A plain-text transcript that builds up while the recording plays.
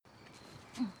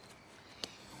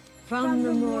From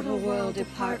the mortal world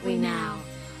depart we now.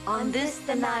 On this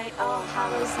the night All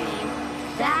Hallows Eve,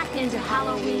 back into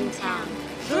Halloween Town.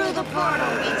 Through the portal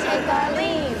we take our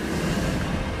leave.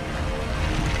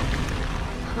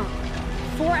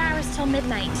 4 hours till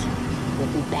midnight. We'll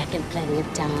be back in plenty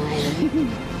of time.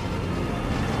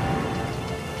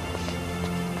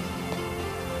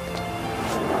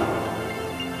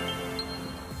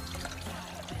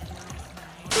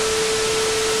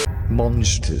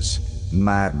 Monsters,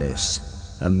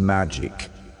 madness, and magic.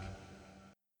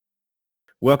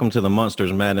 Welcome to the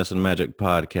Monsters, Madness, and Magic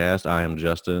podcast. I am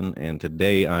Justin, and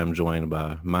today I'm joined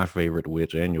by my favorite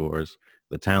witch and yours,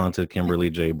 the talented Kimberly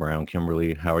J. Brown.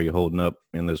 Kimberly, how are you holding up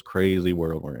in this crazy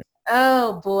world we're in?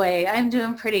 Oh boy, I'm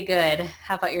doing pretty good.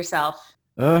 How about yourself?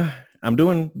 I'm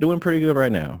doing pretty good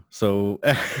right now. So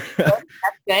That's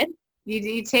good.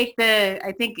 You take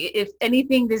I think if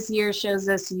anything this year shows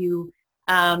us you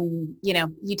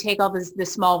take all the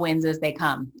small wins as they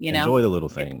come, enjoy the little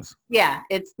things.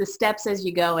 It's the steps as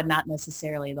you go and not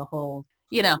necessarily the whole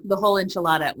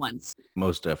enchilada at once.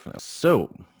 Most definitely. So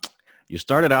you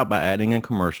started out by adding in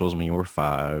commercials when you were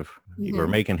 5. Mm-hmm. You were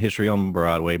making history on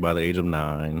Broadway by the age of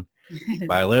 9.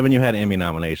 By 11, you had Emmy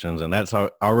nominations, and that's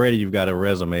already you've got a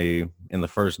resume in the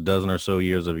first dozen or so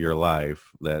years of your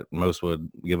life that most would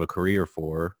give a career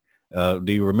for.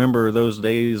 Do you remember those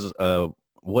days?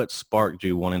 What sparked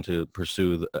you wanting to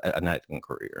pursue an acting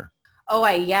career?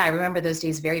 I remember those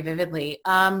days very vividly.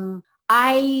 My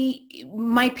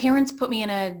parents put me in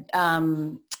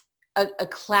a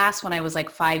class when I was like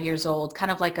 5 years old,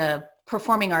 kind of like a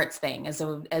performing arts thing as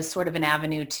sort of an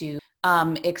avenue to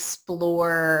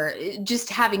explore just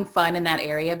having fun in that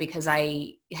area, because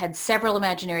I had several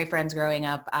imaginary friends growing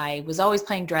up. I was always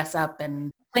playing dress up and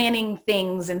planning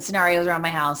things and scenarios around my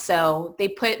house. So they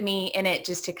put me in it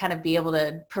just to kind of be able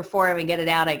to perform and get it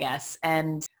out, I guess.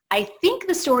 And I think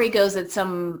the story goes that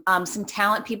some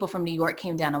talent people from New York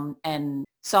came down and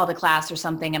saw the class or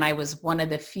something. And I was one of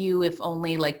the few, if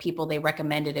only, like people they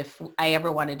recommended if I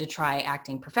ever wanted to try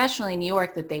acting professionally in New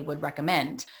York that they would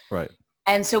recommend. Right.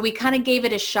 And so we kind of gave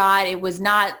it a shot. It was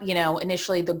not,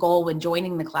 initially the goal when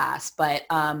joining the class, but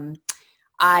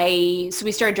so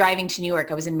we started driving to New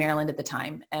York. I was in Maryland at the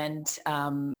time. And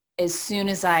as soon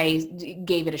as I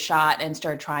gave it a shot and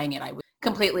started trying it, I was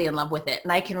completely in love with it.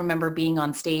 And I can remember being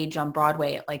on stage on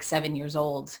Broadway at like 7 years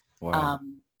old. Wow.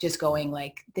 Just going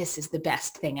like, this is the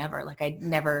best thing ever. Like I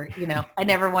never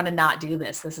want to not do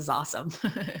this. This is awesome.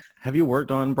 Have you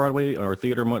worked on Broadway or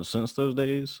theater much since those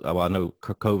days? Well, I know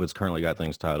COVID's currently got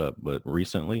things tied up, but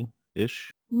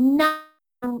recently-ish?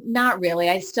 Not really.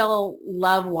 I still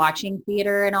love watching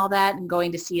theater and all that and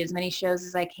going to see as many shows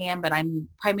as I can, but I'm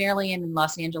primarily in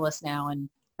Los Angeles now and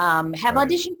have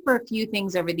auditioned for a few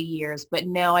things over the years, but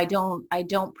no, I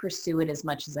don't pursue it as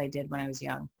much as I did when I was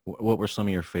young. What were some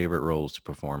of your favorite roles to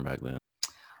perform back then?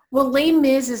 Well, Les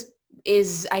Mis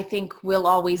is I think will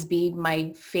always be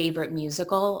my favorite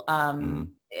musical.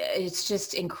 It's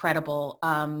just incredible.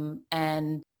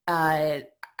 And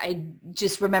I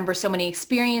just remember so many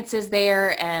experiences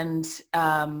there. And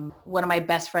one of my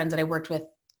best friends that I worked with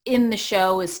in the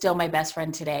show is still my best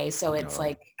friend today. So it's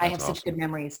I have such good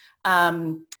memories.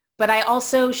 But I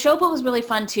also, Showboat was really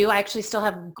fun too. I actually still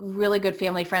have really good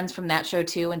family friends from that show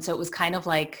too. And so it was kind of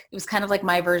like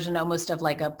my version almost of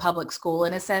like a public school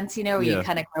in a sense, where you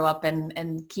kind of grow up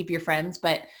and keep your friends.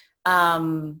 But,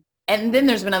 and then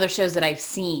there's been other shows that I've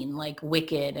seen like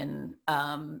Wicked and,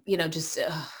 just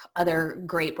other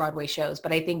great Broadway shows.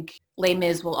 But I think Les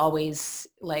Mis will always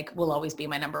be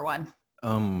my number one.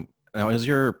 Now, is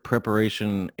your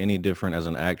preparation any different as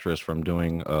an actress from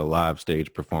doing a live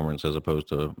stage performance as opposed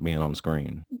to being on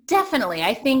screen? Definitely.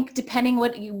 I think depending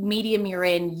what medium you're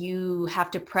in, you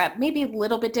have to prep maybe a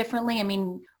little bit differently. I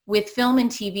mean, with film and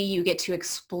TV, you get to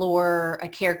explore a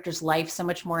character's life so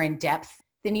much more in depth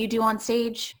than you do on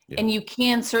stage. Yeah. And you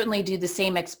can certainly do the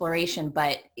same exploration,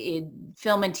 but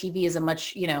film and TV is a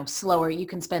much, slower. You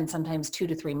can spend sometimes 2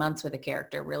 to 3 months with a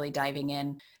character really diving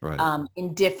in, right.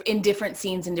 In different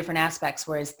scenes and different aspects.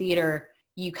 Whereas theater,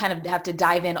 you kind of have to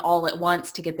dive in all at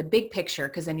once to get the big picture,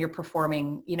 because then you're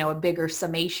performing, a bigger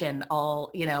summation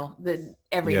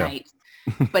every night.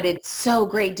 But it's so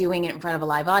great doing it in front of a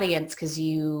live audience because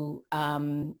people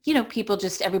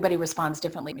everybody responds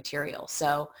differently to material.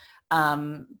 So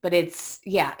but it's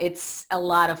a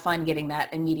lot of fun getting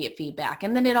that immediate feedback.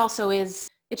 And then it also is,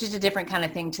 it's just a different kind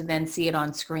of thing to then see it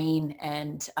on screen,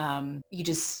 and you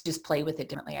just play with it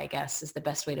differently, I guess, is the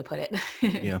best way to put it.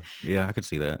 Yeah, I could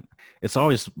see that. It's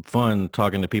always fun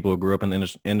talking to people who grew up in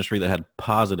the industry that had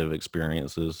positive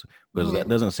experiences, because that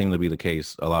doesn't seem to be the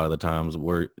case a lot of the times.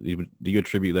 Do you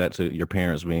attribute that to your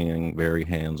parents being very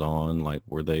hands-on? Like,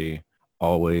 were they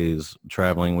always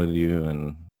traveling with you?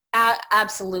 And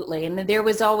Absolutely. And there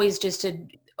was always just a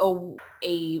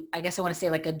I guess I want to say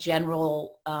like a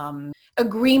general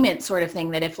agreement sort of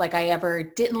thing that if like I ever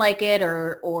didn't like it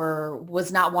or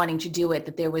was not wanting to do it,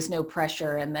 that there was no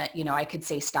pressure, and that, you know, I could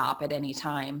say stop at any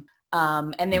time.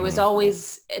 And there was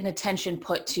always an attention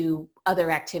put to other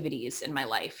activities in my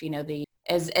life, you know,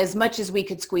 as much as we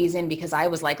could squeeze in, because I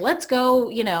was like, let's go,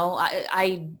 you know,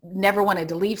 I never wanted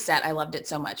to leave set. I loved it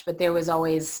so much, but there was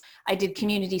always, I did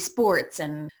community sports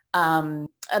and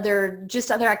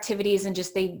other activities, and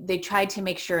just they tried to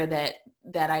make sure that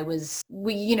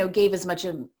we, you know, gave as much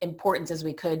importance as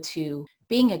we could to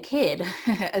being a kid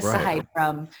aside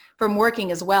from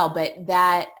working as well. But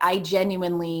that I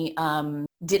genuinely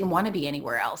didn't want to be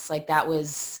anywhere else. Like that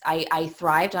was, I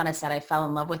thrived on a set. I fell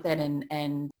in love with it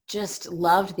and just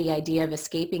loved the idea of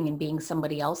escaping and being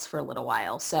somebody else for a little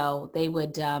while. So they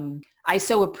would, I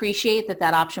so appreciate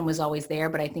that option was always there,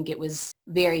 but I think it was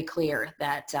very clear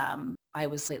that I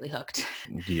was slightly hooked.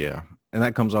 Yeah. And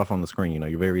that comes off on the screen. You know,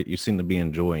 you seem to be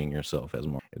enjoying yourself as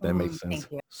more, if that makes sense.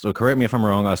 Thank you. So correct me if I'm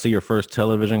wrong. I see your first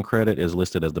television credit is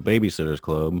listed as The Babysitter's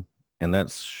Club, and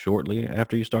that's shortly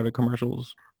after you started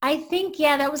commercials. I think,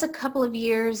 yeah, that was a couple of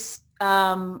years.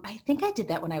 I think I did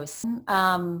that when I was,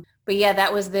 but yeah,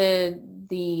 that was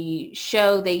the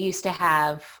show they used to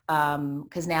have,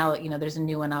 because now, you know, there's a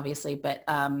new one obviously, but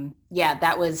yeah,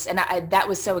 that was, and that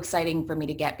was so exciting for me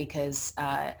to get, because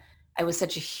I was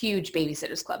such a huge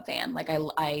Babysitter's Club fan. Like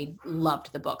I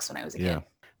loved the books when I was a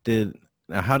kid.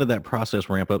 Now, how did that process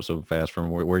ramp up so fast from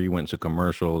where you went to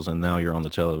commercials and now you're on the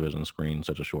television screen in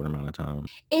such a short amount of time?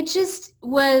 It just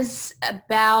was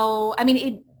about, I mean,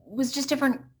 it was just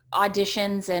different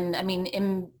auditions. And I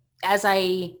mean, as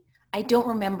I don't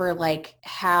remember like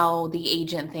how the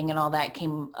agent thing and all that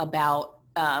came about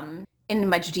in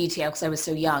much detail, because I was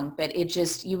so young, but it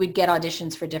just, you would get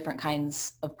auditions for different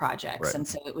kinds of projects. Right. And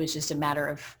so it was just a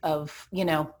matter of, you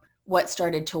know, what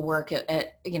started to work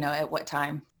at you know, at what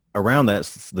time. Around that,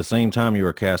 the same time you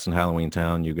were cast in Halloween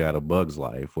Town, you got A Bug's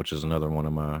Life, which is another one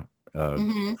of my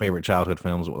favorite childhood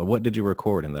films. What did you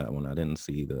record in that one? I didn't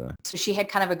see So she had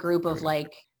kind of a group of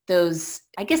like those,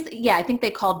 I guess, yeah, I think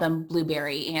they called them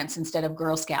blueberry ants instead of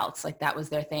Girl Scouts. Like that was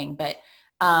their thing. But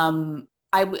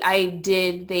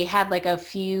they had like a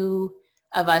few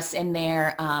of us in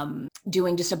there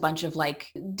doing just a bunch of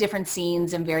like different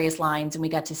scenes and various lines. And we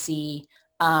got to see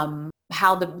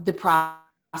how the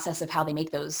process of how they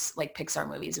make those like Pixar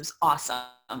movies. It was awesome.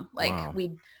 Like wow.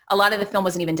 A lot of the film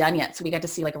wasn't even done yet. So we got to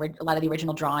see like a lot of the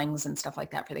original drawings and stuff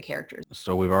like that for the characters.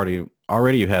 So we've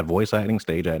already you had voice acting,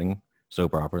 stage acting,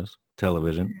 soap operas,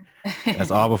 television.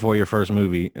 That's all before your first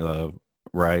movie,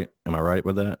 right? Am I right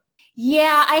with that?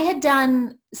 Yeah, I had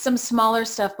done some smaller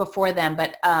stuff before then,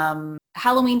 but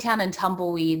Halloween Town and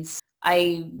Tumbleweeds,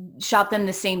 I shot them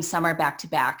the same summer back to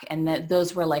back. And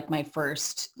those were like my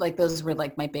first, like those were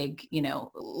like my big, you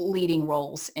know, leading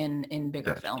roles in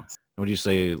bigger films. Would you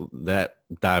say that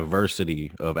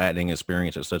diversity of acting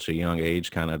experience at such a young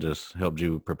age kind of just helped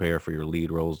you prepare for your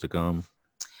lead roles to come?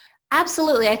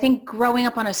 Absolutely. I think growing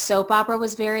up on a soap opera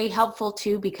was very helpful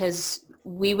too, because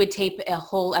we would tape a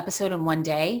whole episode in one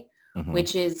day. Mm-hmm.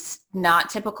 Which is not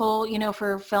typical, you know,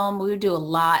 for film. We would do a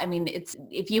lot. I mean,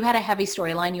 if you had a heavy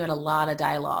storyline, you had a lot of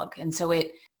dialogue. And so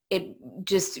it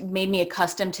just made me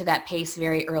accustomed to that pace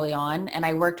very early on. And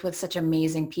I worked with such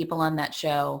amazing people on that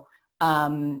show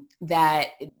that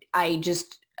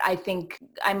I think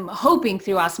I'm hoping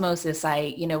through osmosis,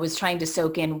 I, you know, was trying to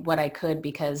soak in what I could,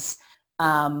 because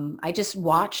I just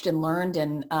watched and learned.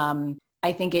 And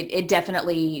I think it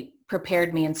definitely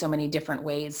prepared me in so many different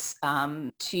ways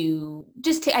to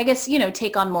just, I guess, you know,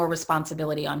 take on more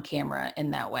responsibility on camera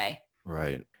in that way.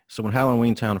 Right. So when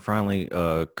Halloween Town finally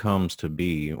comes to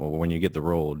be, or when you get the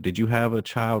role, did you have a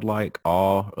childlike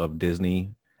awe of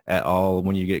Disney at all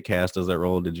when you get cast as that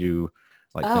role? Did you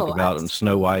think about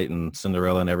Snow White and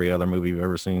Cinderella and every other movie you've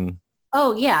ever seen?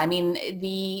 Oh yeah. I mean,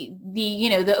 the you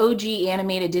know, the OG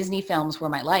animated Disney films were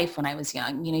my life when I was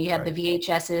young. You know, you had the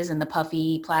VHSs and the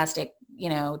puffy plastic, you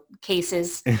know,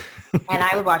 cases. And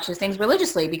I would watch those things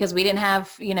religiously because we didn't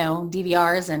have, you know,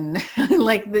 DVRs and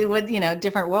like you know,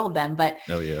 different world then. But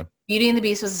oh yeah, Beauty and the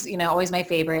Beast was, you know, always my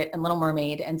favorite, and Little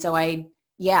Mermaid. And so I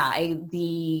I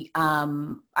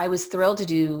was thrilled to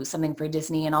do something for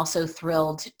Disney, and also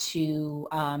thrilled to,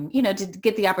 to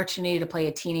get the opportunity to play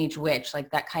a teenage witch. Like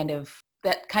that kind of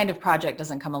project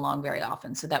doesn't come along very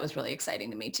often. So that was really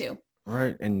exciting to me too.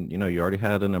 Right. And, you already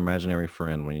had an imaginary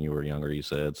friend when you were younger, you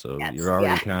said. So Yes, you're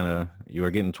already yeah. you were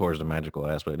getting towards the magical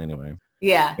aspect anyway.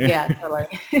 Yeah,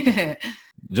 totally.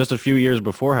 Just a few years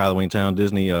before Halloween Town,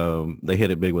 Disney, they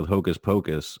hit it big with Hocus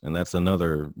Pocus. And that's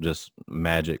another just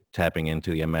magic tapping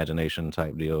into the imagination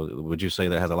type deal. Would you say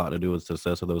that has a lot to do with the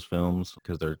success of those films?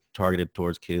 Because they're targeted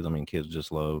towards kids. I mean, kids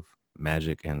just love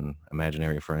magic and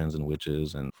imaginary friends and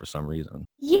witches, and for some reason.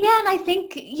 Yeah, and I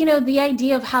think, the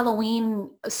idea of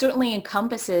Halloween certainly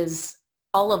encompasses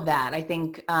all of that. I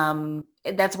think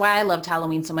that's why I loved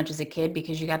Halloween so much as a kid,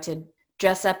 because you got to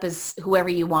dress up as whoever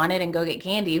you wanted and go get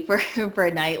candy for for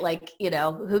a night. Like,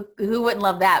 who wouldn't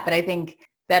love that? But I think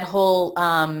that whole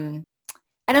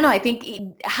I don't know, I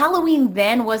think Halloween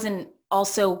then wasn't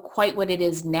also quite what it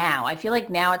is now. I feel like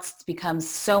now it's become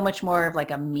so much more of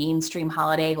like a mainstream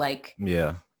holiday, like,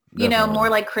 Yeah, definitely. more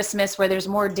like Christmas, where there's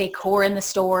more decor in the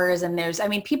stores,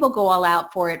 and people go all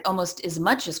out for it almost as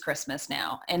much as Christmas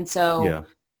now. And so Yeah.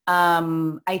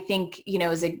 I think,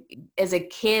 as a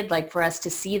kid, like for us to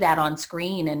see that on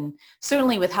screen, and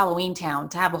certainly with Halloween Town,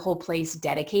 to have a whole place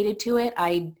dedicated to it,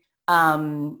 I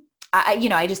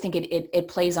just think it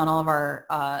plays on all of our,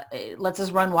 it lets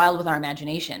us run wild with our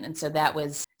imagination. And so that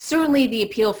was certainly the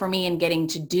appeal for me in getting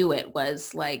to do it,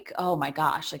 was like, oh my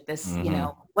gosh, like this,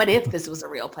 what if this was a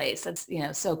real place? That's,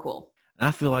 so cool.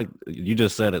 I feel like you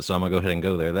just said it, so I'm gonna go ahead and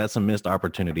go there. That's a missed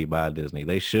opportunity by Disney.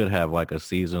 They should have like a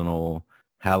seasonal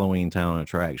Halloween Town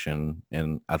attraction,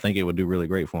 and I think it would do really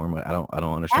great for them. I don't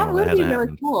understand That why that would be hasn't really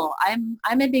happened. cool.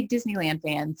 I'm a big Disneyland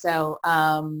fan. So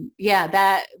yeah,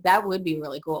 that would be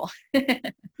really cool.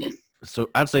 So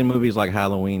I'd say movies like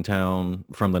Halloween Town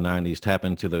from the 90s tap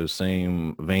into those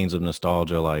same veins of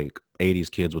nostalgia, like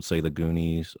 80s kids would say The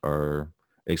Goonies or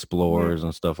Mhm. Explorers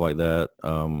and stuff like that.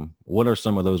 What are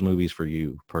some of those movies for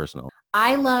you personally?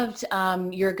 I loved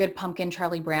You're a Good Pumpkin,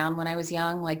 Charlie Brown, when I was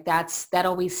young. Like that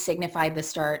always signified the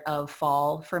start of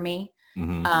fall for me.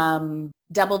 Hmm.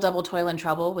 Double Double Toil and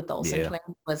Trouble with the Olsen Yeah. twins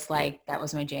was Yeah. like, that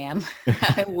was my jam.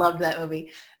 I loved that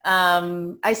movie.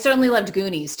 I certainly loved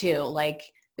Goonies too. Like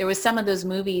there was some of those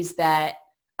movies that,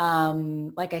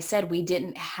 like I said, we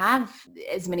didn't have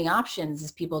as many options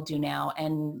as people do now.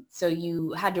 And so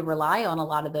you had to rely on a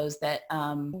lot of those that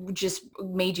just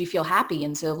made you feel happy.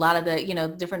 And so a lot of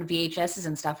the, different VHSs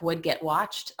and stuff would get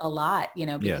watched a lot,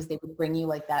 Yeah. because they would bring you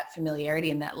like that familiarity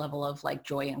and that level of like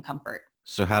joy and comfort.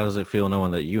 So how does it feel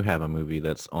knowing that you have a movie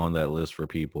that's on that list for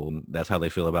people? That's how they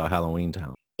feel about Halloween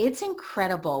Town. It's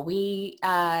incredible. We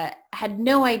had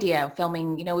no idea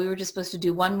filming, we were just supposed to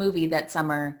do one movie that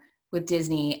summer with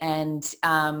Disney, and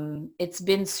it's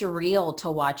been surreal to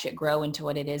watch it grow into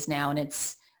what it is now. And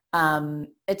it's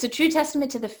a true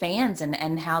testament to the fans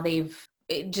and how they've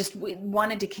just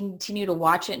wanted to continue to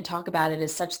watch it and talk about it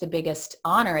as such the biggest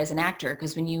honor as an actor.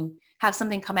 Because when you have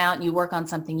something come out and you work on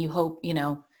something, you hope,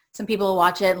 some people will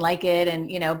watch it and like it, and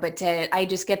but I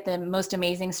just get the most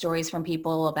amazing stories from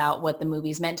people about what the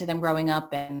movies meant to them growing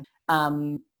up, and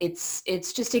it's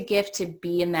just a gift to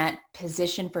be in that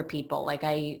position for people. Like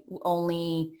I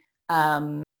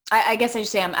guess I should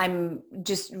say I'm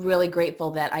just really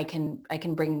grateful that I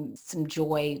can bring some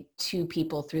joy to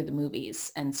people through the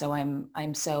movies, and so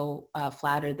I'm so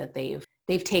flattered that they've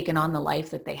taken on the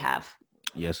life that they have.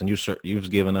 Yes, and you've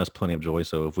given us plenty of joy.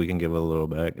 So if we can give a little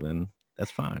back, then that's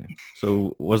fine.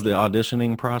 So was the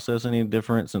auditioning process any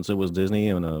different since it was Disney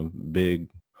and a big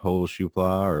whole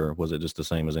shoopla, or was it just the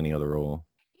same as any other role?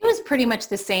 It was pretty much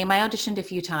the same. I auditioned a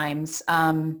few times.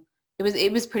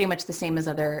 It was pretty much the same as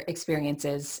other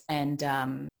experiences, and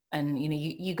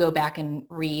you go back and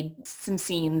read some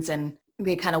scenes, and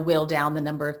they kind of whittle down the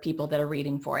number of people that are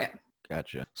reading for it.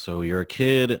 Gotcha. So you're a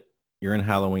kid, you're in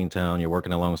Halloween Town, you're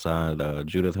working alongside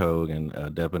Judith Hogue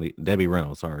and Debbie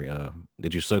Reynolds. Sorry.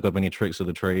 Did you soak up any tricks of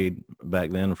the trade back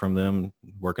then from them,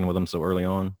 working with them so early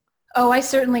on? Oh, I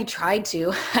certainly tried to.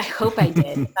 I hope I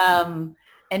did.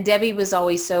 And Debbie was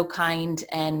always so kind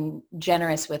and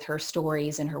generous with her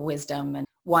stories and her wisdom, and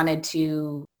wanted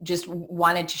to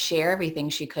share everything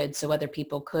she could so other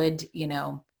people could,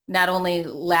 not only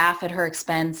laugh at her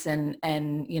expense and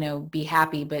be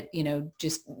happy, but,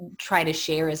 just try to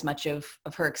share as much of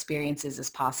her experiences as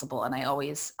possible. And I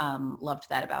always loved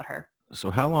that about her.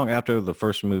 So how long after the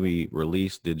first movie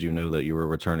released did you know that you were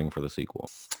returning for the sequel?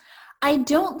 I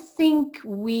don't think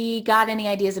we got any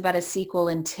ideas about a sequel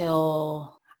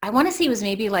until I want to say it was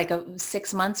maybe like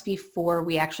 6 months before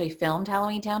we actually filmed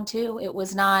Halloween Town 2. It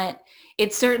was not,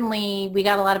 it certainly, we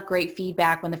got a lot of great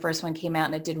feedback when the first one came out,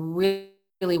 and it did really,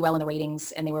 really well in the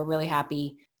ratings, and they were really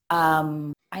happy.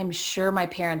 I'm sure my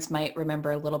parents might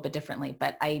remember a little bit differently,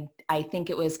 but I think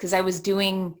it was because I was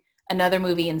doing another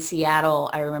movie in Seattle,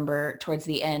 I remember towards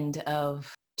the end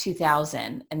of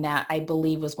 2000, and that I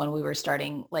believe was when we were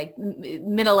starting, like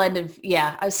middle end of,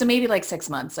 so maybe like 6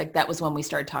 months. Like that was when we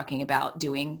started talking about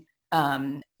doing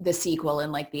the sequel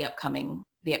in like the upcoming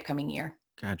year.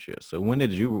 Gotcha. So when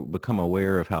did you become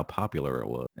aware of how popular it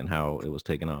was and how it was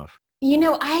taking off? You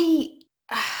know,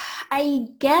 I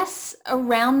guess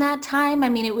around that time. I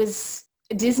mean, it was,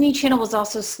 Disney Channel was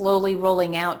also slowly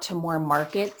rolling out to more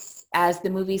markets as the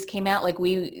movies came out. Like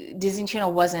Disney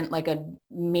Channel wasn't like a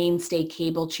mainstay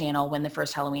cable channel when the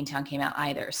first Halloween Town came out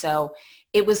either. So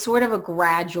it was sort of a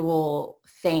gradual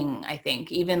thing, I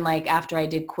think. Even like after I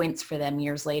did Quince for them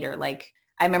years later, like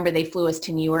I remember they flew us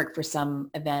to New York for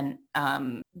some event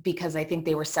because I think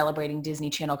they were celebrating Disney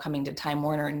Channel coming to Time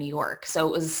Warner in New York.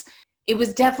 So it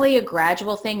was definitely a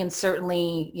gradual thing, and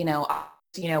certainly,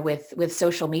 with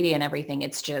social media and everything,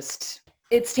 it's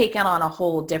taken on a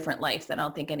whole different life that I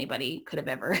don't think anybody could have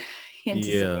ever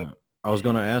anticipated. Yeah. I was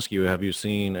going to ask you, have you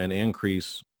seen an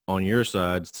increase on your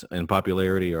sides in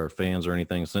popularity or fans or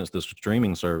anything since the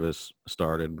streaming service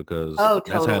started? Because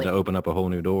that's had to open up a whole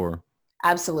new door.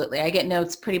 Absolutely. I get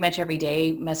notes pretty much every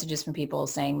day, messages from people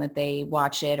saying that they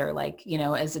watch it, or like,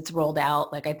 as it's rolled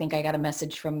out. Like I think I got a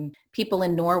message from people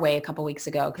in Norway a couple weeks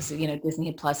ago because,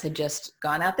 Disney Plus had just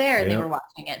gone out there and they were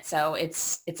watching it. So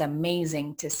it's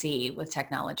amazing to see with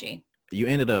technology. You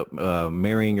ended up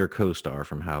marrying your co-star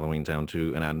from Halloween Town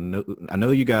 2. And I know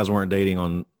you guys weren't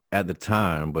dating at the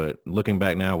time, but looking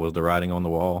back now, was the writing on the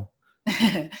wall?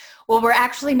 Well, we're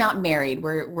actually not married.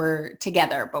 We're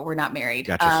together, but we're not married.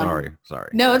 Gotcha. Sorry.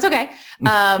 No, it's okay.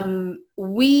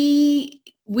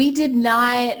 We did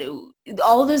not,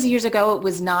 all those years ago, it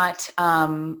was not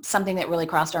something that really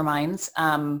crossed our minds.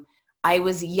 I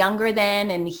was younger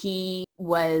then, and he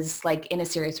was like in a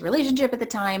serious relationship at the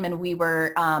time, and we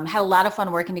were had a lot of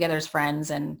fun working together as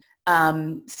friends, and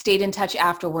stayed in touch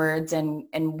afterwards, and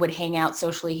would hang out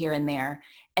socially here and there.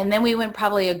 And then we went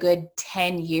probably a good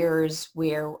 10 years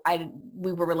where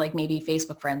we were like maybe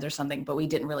Facebook friends or something, but we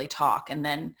didn't really talk. And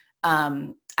then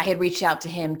I had reached out to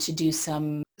him to do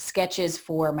some sketches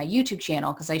for my YouTube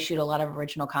channel because I shoot a lot of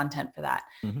original content for that.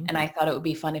 Mm-hmm. And I thought it would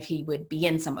be fun if he would be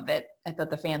in some of it. I thought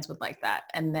the fans would like that.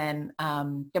 And then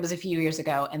it was a few years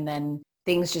ago, and then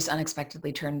things just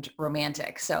unexpectedly turned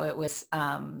romantic. So it was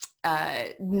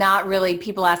not really,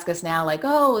 people ask us now like,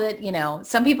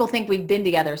 some people think we've been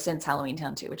together since Halloween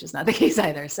Town 2, which is not the case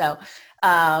either. So,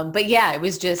 but yeah, it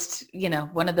was just,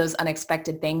 one of those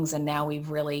unexpected things. And now we've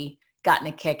really gotten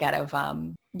a kick out of,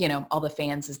 all the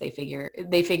fans as they figure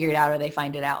it out or they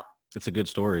find it out. It's a good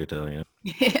story to tell you.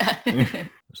 Yeah.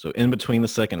 So in between the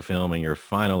second film and your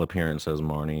final appearance as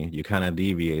Marnie, you kind of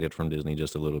deviated from Disney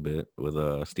just a little bit with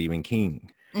Stephen King.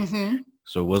 Mm-hmm.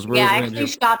 So was I actually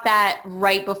shot that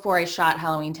right before I shot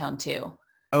Halloween Town 2.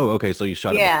 Oh, okay. So you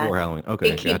shot it before Halloween. Okay.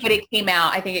 Gotcha. But it came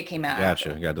out. I think it came out.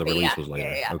 Gotcha. Yeah, the release was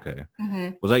later. Yeah. Okay. Mm-hmm.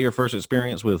 Was that your first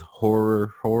experience with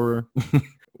horror?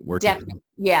 Definitely.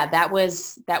 Yeah, that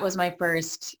was my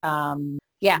first.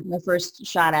 My first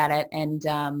shot at it,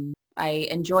 and I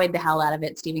enjoyed the hell out of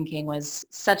it. Stephen King was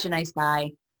such a nice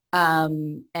guy.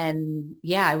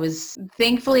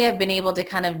 Thankfully I've been able to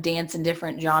kind of dance in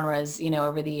different genres,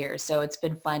 over the years. So it's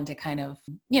been fun to kind of,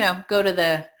 go to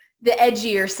the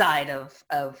edgier side of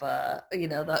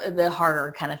the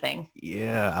horror kind of thing.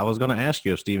 Yeah. I was going to ask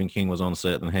you if Stephen King was on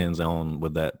set and hands-on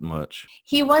with that much.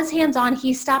 He was hands-on.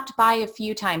 He stopped by a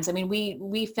few times. I mean,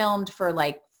 we filmed for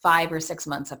like 5 or 6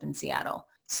 months up in Seattle.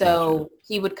 So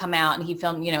he would come out and he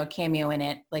filmed, a cameo in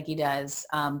it like he does.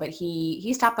 But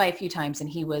he stopped by a few times, and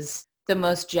he was the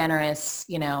most generous,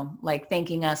 like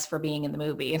thanking us for being in the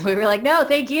movie. And we were like, no,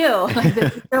 thank you. Like,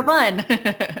 this is so fun.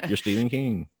 You're Stephen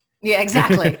King. Yeah,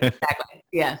 exactly. Exactly.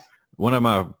 Yeah. One of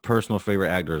my personal favorite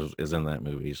actors is in that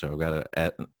movie. So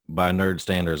by nerd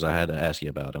standards, I had to ask you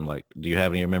about him. Like, do you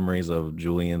have any memories of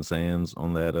Julian Sands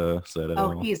on that set at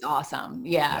all? Oh, he's awesome.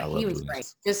 Yeah, he was great.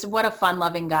 Just what a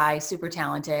fun-loving guy, super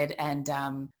talented. And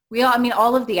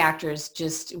all of the actors,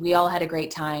 we all had a great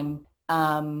time.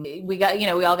 We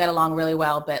all got along really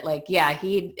well, but like, yeah,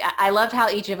 I loved how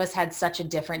each of us had such a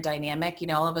different dynamic.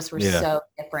 All of us were so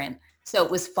different. So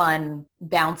it was fun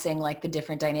bouncing like the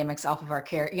different dynamics off of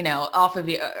off of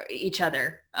each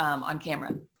other on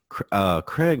camera.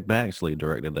 Craig Baxley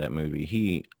directed that movie.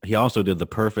 He also did The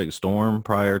Perfect Storm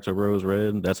prior to Rose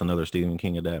Red. That's another Stephen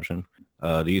King adaptation.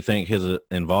 Do you think his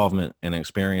involvement and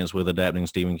experience with adapting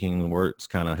Stephen King works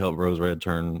kind of helped Rose Red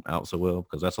turn out so well?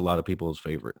 Because that's a lot of people's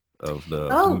favorite of the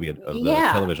movie, of the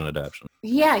television adaptation.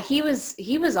 Yeah, he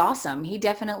was awesome. He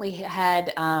definitely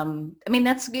had, I mean,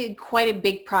 that's quite a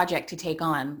big project to take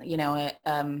on, you know,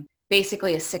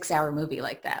 basically a 6-hour movie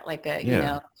like that, like you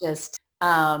know, just,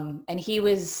 and he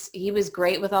was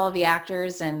great with all of the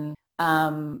actors, and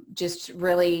just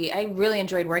really, I really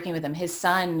enjoyed working with him. His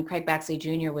son, Craig Baxley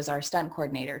Jr., was our stunt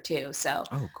coordinator too. So,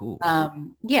 oh, cool.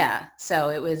 Yeah. So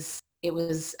it was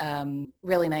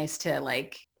really nice to,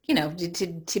 like, you know,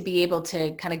 to be able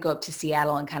to kind of go up to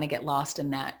Seattle and kind of get lost in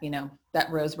that, you know, that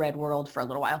Rose Red world for a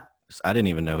little while. I didn't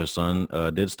even know his son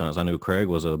did stunts. I knew Craig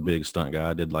was a big stunt guy.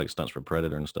 I did like stunts for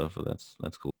Predator and stuff. So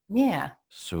that's cool. Yeah.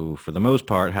 So for the most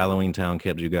part, Halloween Town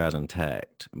kept you guys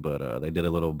intact, but they did a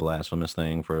little blasphemous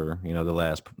thing for, you know, the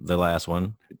last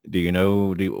one. Do you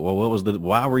know?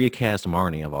 Why were you cast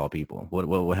Marnie of all people?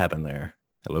 What happened there?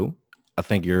 Hello? I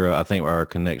think our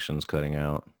connection's cutting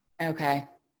out. Okay.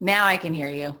 Now I can hear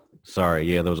you. Sorry.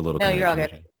 Yeah, there was a little. No, you're all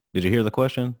good. Did you hear the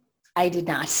question? I did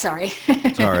not. Sorry.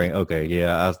 Sorry. Okay.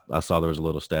 Yeah, I saw there was a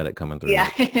little static coming through.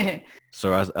 Yeah.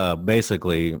 So I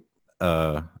basically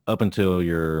up until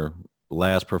your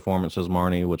last performance as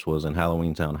Marnie, which was in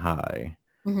Halloween Town High,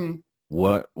 mm-hmm.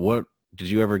 What did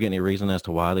you ever get any reason as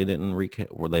to why they didn't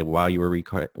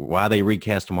why they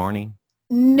recast Marnie?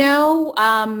 No,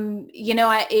 you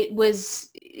know, it was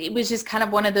just kind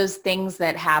of one of those things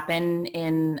that happen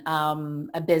in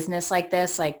a business like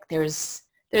this. Like there's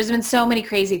been so many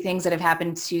crazy things that have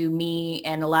happened to me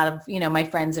and a lot of, you know, my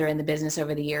friends that are in the business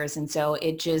over the years. And so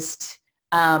it just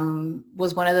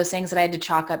was one of those things that I had to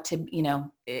chalk up to, you know,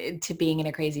 to being in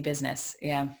a crazy business.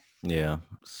 Yeah. Yeah.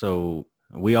 So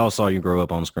we all saw you grow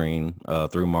up on screen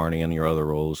through Marnie and your other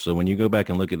roles. So when you go back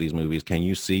and look at these movies, can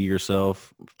you see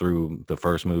yourself through the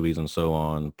first movies and so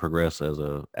on progress as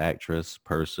a actress,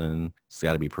 person? It's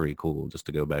got to be pretty cool just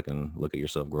to go back and look at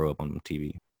yourself grow up on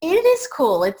TV. It is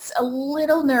cool. It's a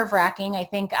little nerve-wracking. I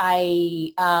think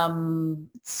I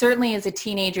certainly as a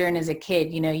teenager and as a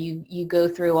kid, you know, you go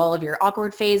through all of your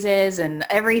awkward phases and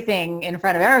everything in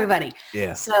front of everybody.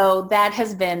 Yeah. So that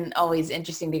has been always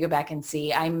interesting to go back and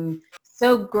see. I'm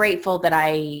so grateful that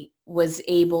I was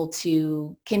able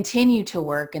to continue to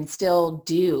work and still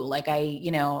do. Like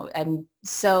I'm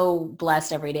so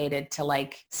blessed every day to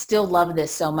like still love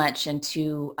this so much and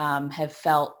to have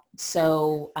felt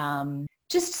so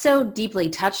just so deeply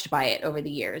touched by it over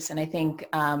the years. And I think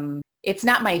it's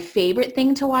not my favorite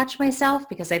thing to watch myself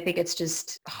because I think it's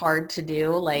just hard to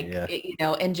do, like, you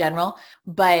know, in general.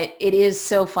 But it is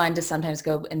so fun to sometimes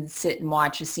go and sit and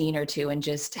watch a scene or two and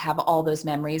just have all those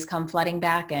memories come flooding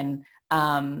back and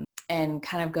kind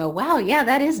of go, wow, yeah,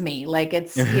 that is me. Like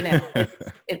it's, you know,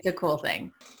 it's a cool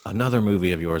thing. Another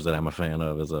movie of yours that I'm a fan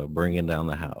of is Bringing Down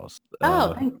the House.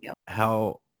 Oh, thank you.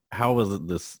 How was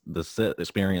the set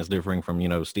experience differing from, you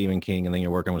know, Stephen King and then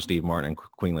you're working with Steve Martin and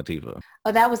Queen Latifah?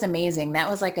 Oh, that was amazing. That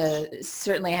was like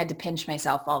certainly I had to pinch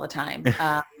myself all the time.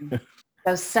 I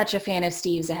was such a fan of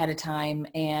Steve's ahead of time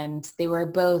and they were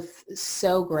both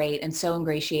so great and so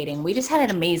ingratiating. We just had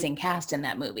an amazing cast in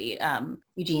that movie.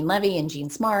 Eugene Levy and Jean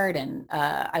Smart. And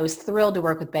I was thrilled to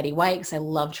work with Betty White because I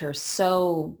loved her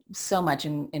so much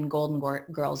in Golden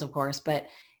Girls, of course. But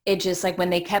it just like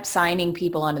when they kept signing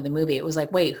people onto the movie, it was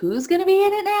like, wait, who's going to be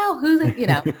in it now? Who's, you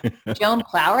know, Joan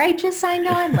Plowright just signed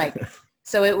on. Like,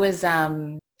 so it was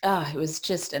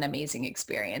just an amazing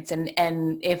experience.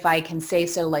 And if I can say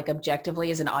so, like objectively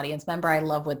as an audience member, I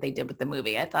love what they did with the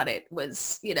movie. I thought it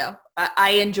was, you know, I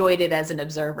enjoyed it as an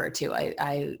observer too.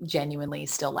 I genuinely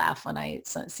still laugh when I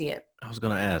see it. I was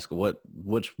going to ask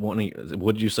which one,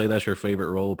 would you say that's your favorite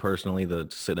role personally, to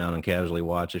sit down and casually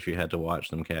watch if you had to watch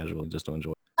them casually just to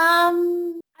enjoy?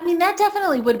 I mean, that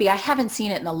definitely would be. I haven't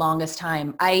seen it in the longest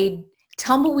time.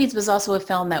 Tumbleweeds was also a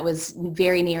film that was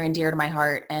very near and dear to my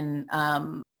heart. And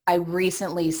I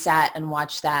recently sat and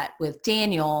watched that with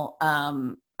Daniel.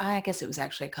 I guess it was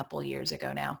actually a couple years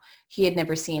ago now. He had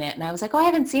never seen it. And I was like, oh, I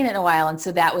haven't seen it in a while. And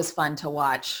so that was fun to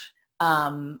watch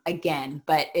again.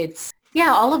 But it's,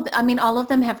 yeah, all of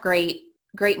them have great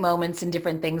moments and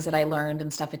different things that I learned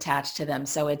and stuff attached to them.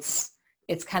 So it's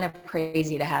kind of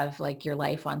crazy to have like your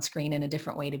life on screen in a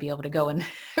different way to be able to go and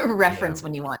reference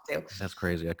when you want to. That's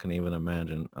crazy. I couldn't even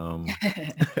imagine.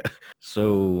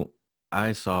 So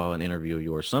I saw an interview of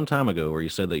yours some time ago where you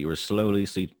said that you were slowly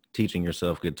teaching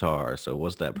yourself guitar. So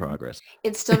what's that progress?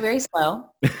 It's still very slow.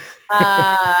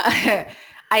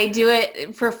 I do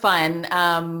it for fun.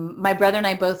 My brother and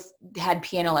I both had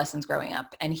piano lessons growing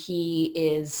up, and he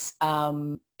is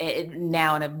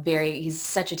now he's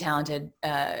such a talented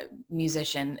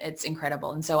musician. It's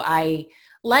incredible. And so I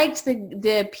liked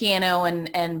the piano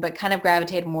but kind of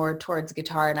gravitated more towards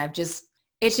guitar. And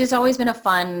it's just always been a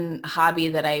fun hobby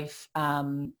that I've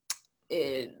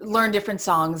learned different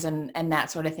songs and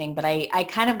that sort of thing. But I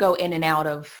kind of go in and out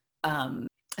of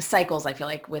cycles, I feel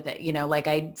like, with it. Like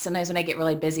sometimes when I get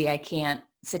really busy, I can't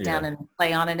sit down and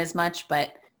play on it as much.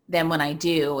 But then when I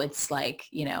do, it's like,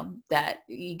 that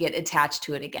you get attached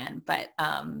to it again. But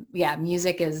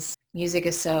music is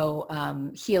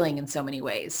so healing in so many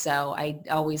ways. So I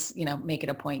always, make it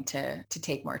a point to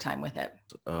take more time with it.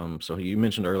 So you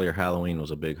mentioned earlier Halloween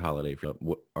was a big holiday for you.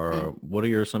 What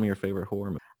are some of your favorite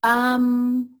horror movies?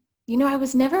 I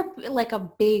was never like a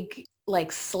big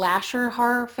like slasher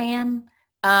horror fan.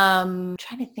 Trying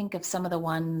to think of some of the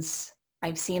ones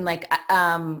I've seen, like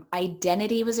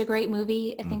Identity was a great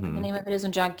movie. I think the name of it is,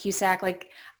 when John Cusack,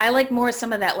 like I like more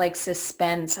some of that like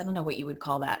suspense. I don't know what you would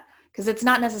call that, because it's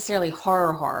not necessarily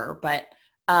horror, but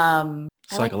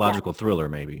psychological thriller,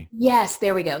 maybe. Yes,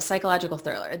 there we go. Psychological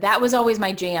thriller. That was always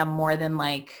my jam, more than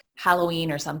like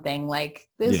Halloween or something. Like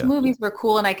those movies were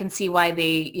cool, and I can see why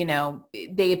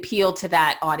they appeal to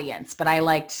that audience. But I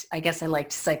guess I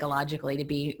liked psychologically to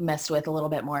be messed with a little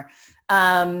bit more.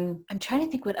 I'm trying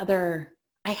to think what other,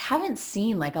 I haven't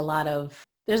seen like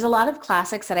there's a lot of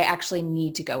classics that I actually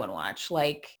need to go and watch,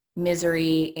 like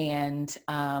Misery and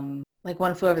like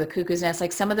One Flew Over the Cuckoo's Nest,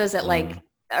 like some of those that like,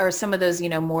 or some of those,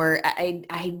 more,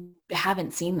 I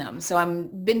haven't seen them. So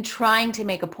I'm been trying to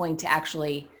make a point to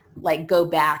actually like go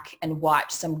back and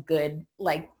watch some good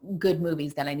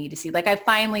movies that I need to see. Like I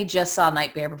finally just saw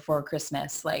Nightmare Before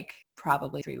Christmas, like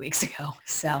probably 3 weeks ago.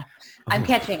 So I'm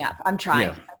catching up. I'm trying.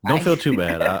 Yeah. Don't feel too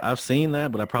bad. I've seen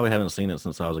that, but I probably haven't seen it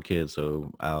since I was a kid.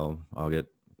 So I'll get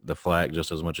the flack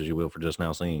just as much as you will for just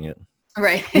now seeing it.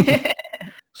 Right.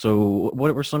 So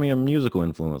what were some of your musical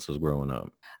influences growing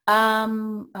up?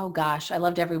 Oh gosh, I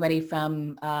loved everybody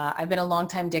from, I've been a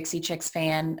longtime Dixie Chicks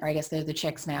fan, or I guess they're the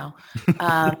Chicks now.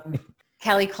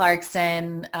 Kelly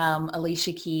Clarkson,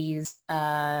 Alicia Keys,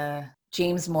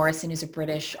 James Morrison, who's a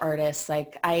British artist.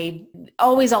 Like I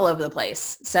always all over the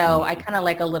place. So I kind of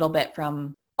like a little bit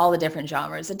from all the different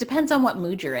genres. It depends on what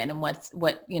mood you're in and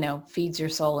what feeds your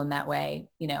soul in that way,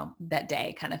 that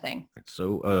day kind of thing.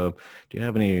 So do you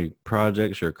have any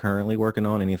projects you're currently working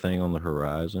on? Anything on the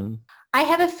horizon? I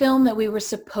have a film that we were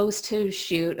supposed to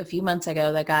shoot a few months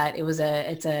ago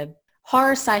it's a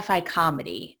horror sci-fi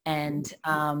comedy, and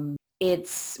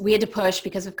we had to push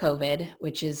because of COVID,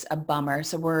 which is a bummer.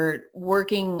 So we're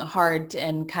working hard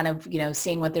and kind of,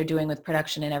 seeing what they're doing with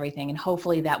production and everything. And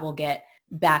hopefully that will get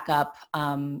back up,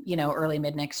 early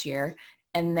mid next year.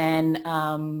 And then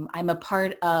I'm a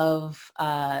part of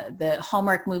the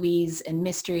Hallmark Movies and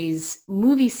Mysteries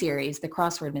movie series, the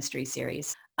Crossword Mystery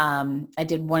series. I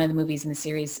did one of the movies in the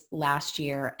series last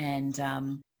year, and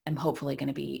I'm hopefully going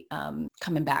to be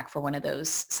coming back for one of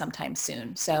those sometime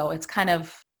soon. So it's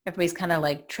everybody's kind of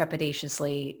like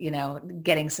trepidatiously,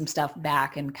 getting some stuff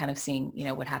back and kind of seeing,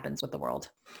 what happens with the world.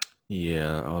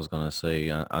 Yeah, I was going to say,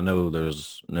 I know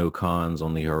there's no cons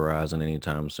on the horizon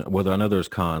anytime soon. Well, I know there's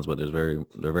cons, but they're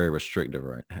very restrictive,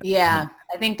 right? Yeah,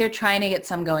 I think they're trying to get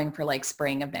some going for like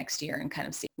spring of next year and kind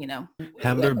of see,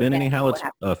 Have there been any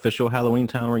official Halloween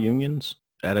Town reunions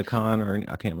at a con, or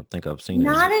I can't think I've seen it.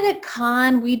 Not at a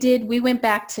con. We went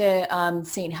back to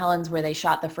St. Helens, where they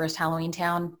shot the first Halloween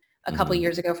Town a couple of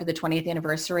years ago for the 20th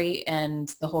anniversary,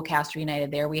 and the whole cast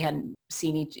reunited there. We hadn't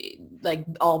seen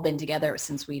all been together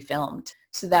since we filmed.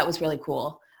 So that was really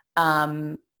cool.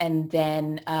 And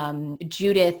then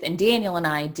Judith and Daniel and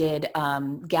I did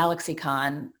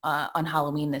GalaxyCon on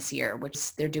Halloween this year,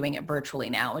 which they're doing it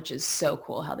virtually now, which is so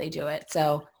cool how they do it.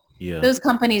 So those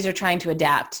companies are trying to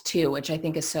adapt too, which I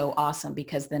think is so awesome,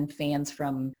 because then fans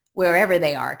from wherever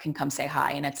they are can come say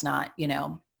hi, and it's not,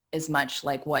 as much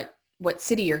like what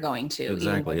city you're going to.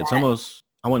 Exactly. It's almost,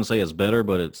 I wouldn't say it's better,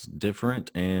 but it's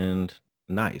different and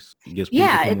nice. It's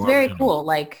very cool.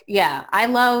 Like, I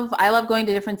love going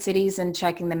to different cities and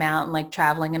checking them out and like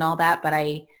traveling and all that. But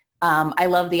I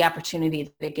love the opportunity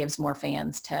that it gives more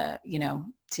fans to,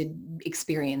 to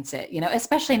experience it,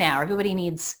 especially now. Everybody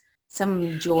needs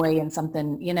some joy and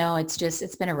something,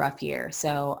 it's been a rough year.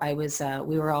 So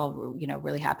we were all,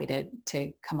 really happy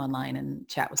to come online and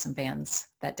chat with some fans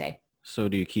that day. So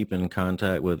do you keep in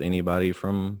contact with anybody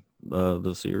from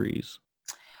the series?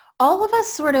 All of us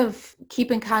sort of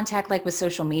keep in contact like with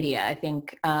social media. I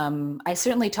think I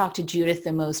certainly talk to Judith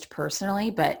the most personally,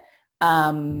 but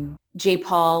J.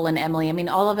 Paul and Emily. I mean,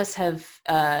 all of us have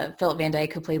Philip Van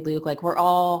Dyke, who played Luke. Like, we're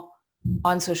all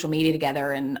on social media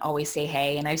together and always say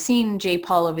hey. And I've seen J.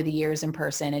 Paul over the years in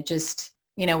person. It just,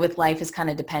 with life is kind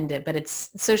of dependent, but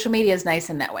social media is nice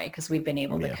in that way because we've been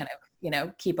able to kind of,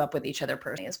 keep up with each other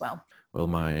personally as well. Well,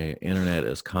 my internet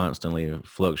is constantly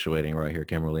fluctuating right here,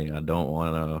 Kimberly. I don't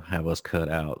want to have us cut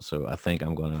out. So I think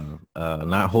I'm going to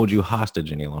not hold you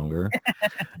hostage any longer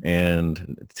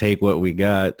and take what we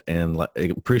got and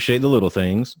appreciate the little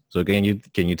things. So can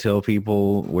you tell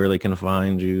people where they can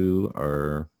find you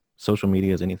or social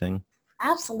medias, anything?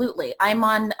 Absolutely. I'm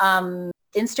on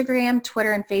Instagram,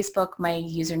 Twitter, and Facebook. My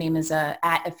username is at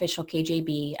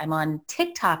officialkjb. I'm on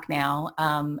TikTok now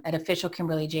at official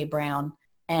Kimberly J. Brown.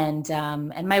 And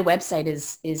my website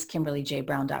is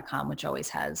kimberlyjbrown.com, which always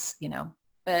has,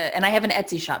 and I have an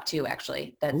Etsy shop too,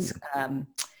 actually. That's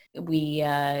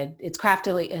it's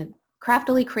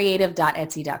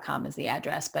craftilycreative.etsy.com is the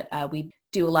address. But we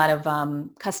do a lot of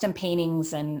custom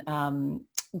paintings and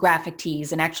graphic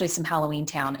tees and actually some Halloween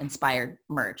Town inspired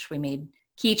merch. We made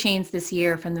keychains this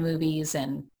year from the movies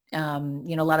and,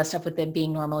 a lot of stuff with it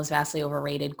being normal is vastly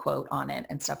overrated quote on it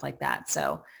and stuff like that.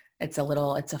 So it's a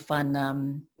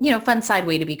fun, fun side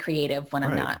way to be creative when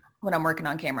when I'm working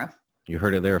on camera. You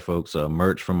heard it there, folks.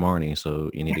 Merch from Marnie. So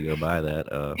you need to go buy that.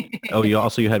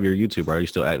 You have your YouTube. Are you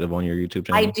still active on your YouTube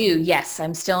channel? I do. Yes.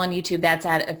 I'm still on YouTube. That's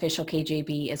at official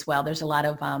KJB as well. There's a lot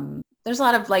of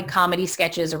like comedy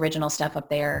sketches, original stuff up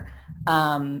there.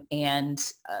 And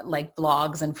like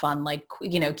vlogs and fun, like,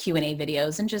 Q&A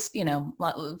videos and just,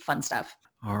 fun stuff.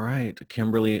 All right,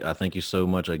 Kimberly, I thank you so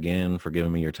much again for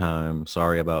giving me your time.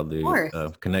 Sorry about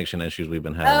the connection issues we've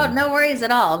been having. Oh, no worries at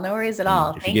all. No worries at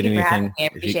all. Thank you for having me. I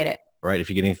appreciate it. Right.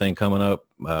 If you get anything coming up,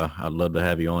 I'd love to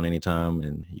have you on anytime,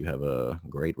 and you have a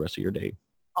great rest of your day.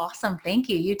 Awesome. Thank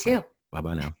you. You too.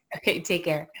 Bye-bye now. Okay. Take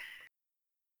care.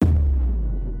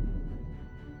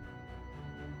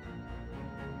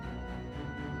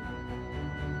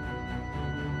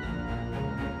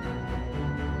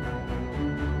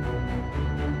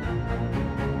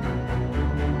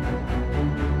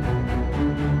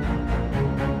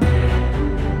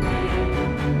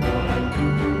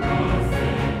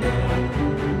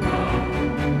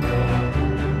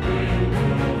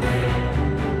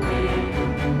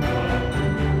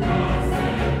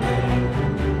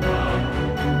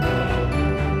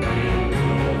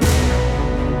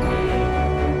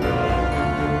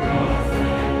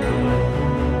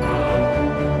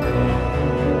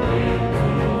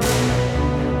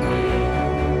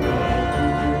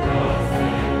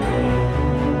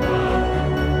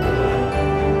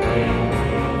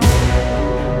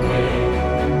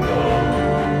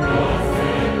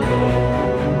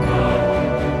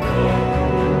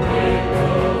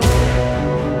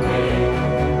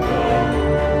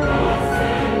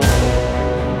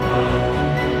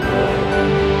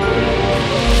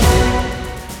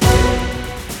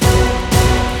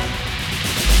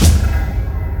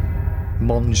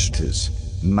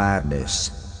 Monsters,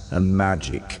 madness, and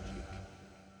magic.